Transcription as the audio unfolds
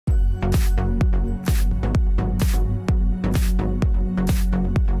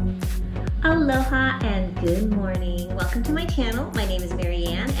channel. My name is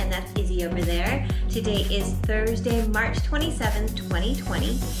Marianne and that's Izzy over there. Today is Thursday, March 27th,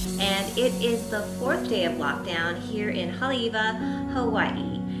 2020, and it is the 4th day of lockdown here in Haleiwa,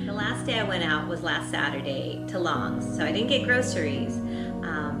 Hawaii. The last day I went out was last Saturday to Long's, so I didn't get groceries.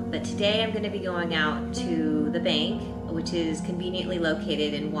 But today I'm going to be going out to the bank, which is conveniently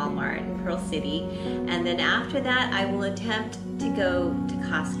located in Walmart in Pearl City. And then after that, I will attempt to go to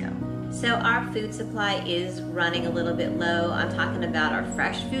Costco. So our food supply is running a little bit low. I'm talking about our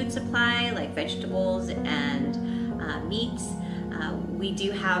fresh food supply, like vegetables and meats. We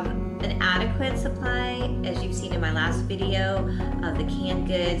do have an adequate supply, as you've seen in my last video, of the canned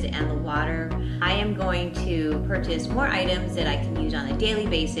goods and the water. I am going to purchase more items that I can use on a daily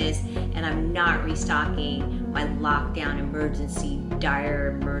basis, and I'm not restocking my lockdown emergency,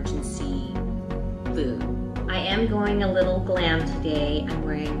 dire emergency food. I am going a little glam today. I'm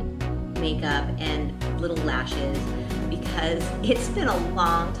wearing makeup and little lashes because it's been a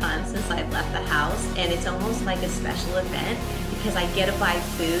long time since I've left the house, and it's almost like a special event because I get to buy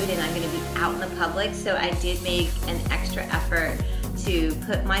food and I'm going to be out in the public. So I did make an extra effort to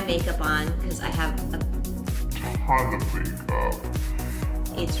put my makeup on because I have a ton of makeup.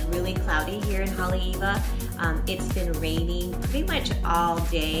 It's really cloudy here in Haleiwa. It's been raining pretty much all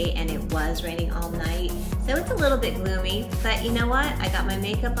day, and it was raining all night. So it's a little bit gloomy, but you know what? I got my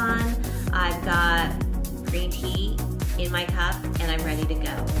makeup on. I've got green tea in my cup, and I'm ready to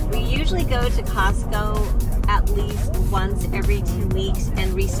go. We usually go to Costco at least once every 2 weeks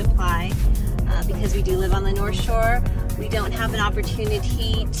and resupply because we do live on the North Shore. We don't have an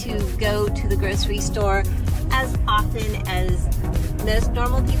opportunity to go to the grocery store as often as most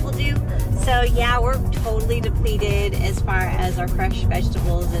normal people do. So yeah, we're totally depleted as far as our fresh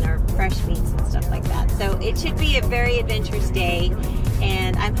vegetables and our fresh meats and stuff like that. So it should be a very adventurous day,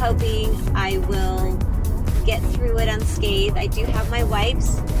 and I'm hoping I will get through it unscathed. I do have my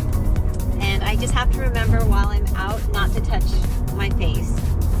wipes, and I just have to remember while I'm out not to touch my face.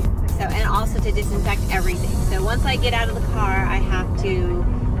 So, and also to disinfect everything. So once I get out of the car, I have to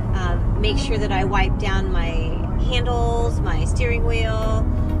make sure that I wipe down my handles, my steering wheel,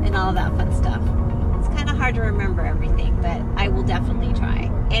 and all of that fun stuff. It's kind of hard to remember everything, but I will definitely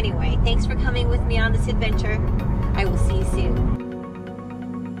try. Anyway, thanks for coming with me on this adventure. I will see you soon.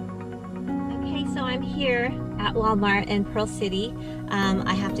 So I'm here at Walmart in Pearl City.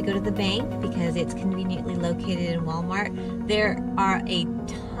 I have to go to the bank because it's conveniently located in Walmart. There are a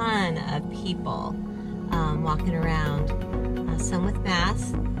ton of people walking around, some with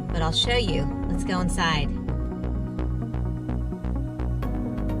masks, but I'll show you. Let's go inside.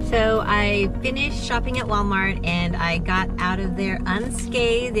 So I finished shopping at Walmart and I got out of there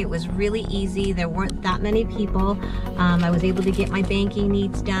unscathed. It was really easy. There weren't that many people. I was able to get my banking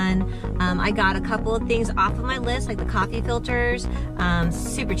needs done. I got a couple of things off of my list, like the coffee filters,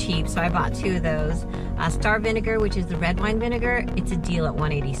 super cheap, so I bought 2 of those. Star vinegar, which is the red wine vinegar, it's a deal at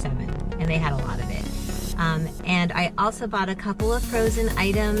 $1.87, and they had a lot of it. And I also bought a couple of frozen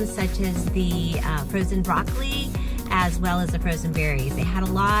items, such as the frozen broccoli, as well as the frozen berries. They had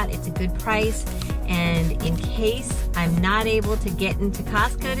a lot, it's a good price, and in case I'm not able to get into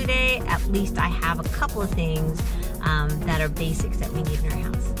Costco today, at least I have a couple of things that are basics that we need in our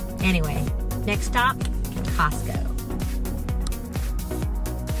house. Anyway, next stop, Costco.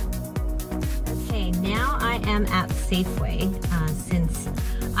 Okay, now I am at Safeway, since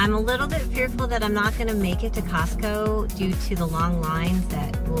I'm a little bit fearful that I'm not gonna make it to Costco due to the long lines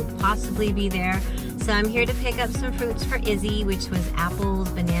that will possibly be there. So I'm here to pick up some fruits for Izzy, which was apples,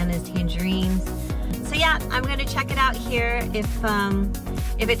 bananas, tangerines. So yeah, I'm gonna check it out here.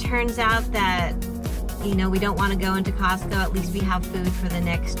 If it turns out that, you know, we don't wanna go into Costco, at least we have food for the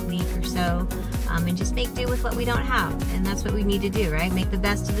next week or so, and just make do with what we don't have. And that's what we need to do, right? Make the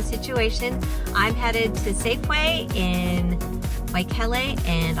best of the situation. I'm headed to Safeway in Waikele,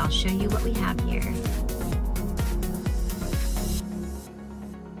 and I'll show you what we have here.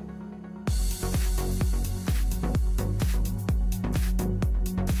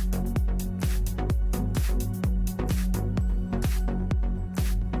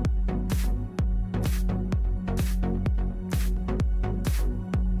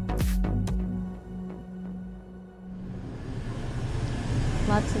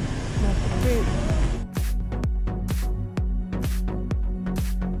 Lots of fruit.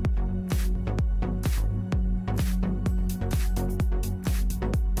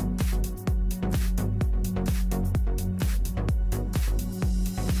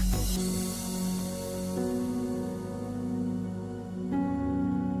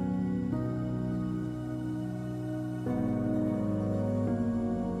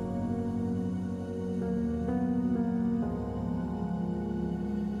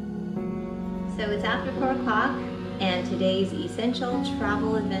 So it's after 4 o'clock and today's essential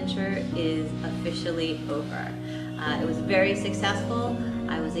travel adventure is officially over. It was very successful.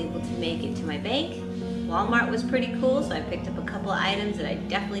 I was able to make it to my bank. Walmart was pretty cool, so I picked up a couple of items that I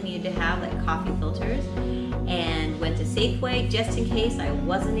definitely needed to have, like coffee filters, and went to Safeway just in case I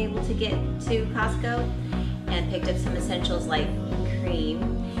wasn't able to get to Costco, and picked up some essentials like cream,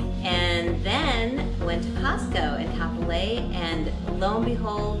 and then went to Costco in Kapolei, and lo and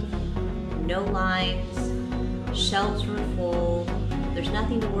behold, no lines, shelves were full, there's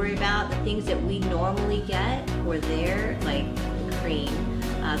nothing to worry about. The things that we normally get were there, like cream,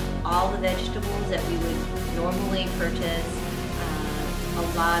 all the vegetables that we would normally purchase. A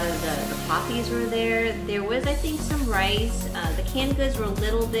lot of the poppies were there. There was, I think, some rice. The canned goods were a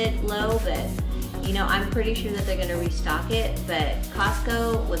little bit low, but you know, I'm pretty sure that they're going to restock it. But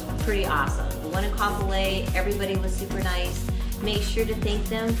Costco was pretty awesome. The one in Kapolei, everybody was super nice. Make sure to thank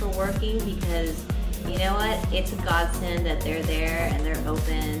them for working, because you know what? It's a godsend that they're there and they're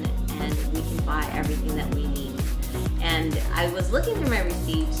open and we can buy everything that we need. And I was looking through my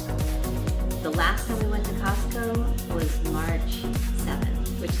receipts. The last time we went to Costco was March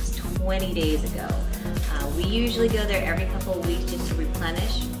 7th, which is 20 days ago. We usually go there every couple of weeks just to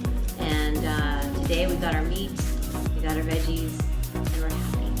replenish. And today we got our meats, we got our veggies, and we're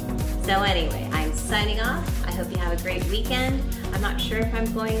happy. So anyway, I'm signing off. I hope you have a great weekend. I'm not sure if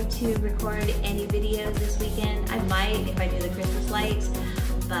I'm going to record any videos this weekend. I might if I do the Christmas lights,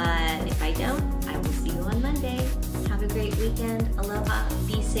 but if I don't, I will see you on Monday. Have a great weekend. Aloha,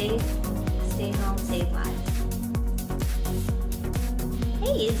 be safe, stay home, save lives.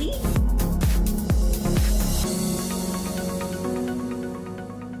 Hey, Izzy.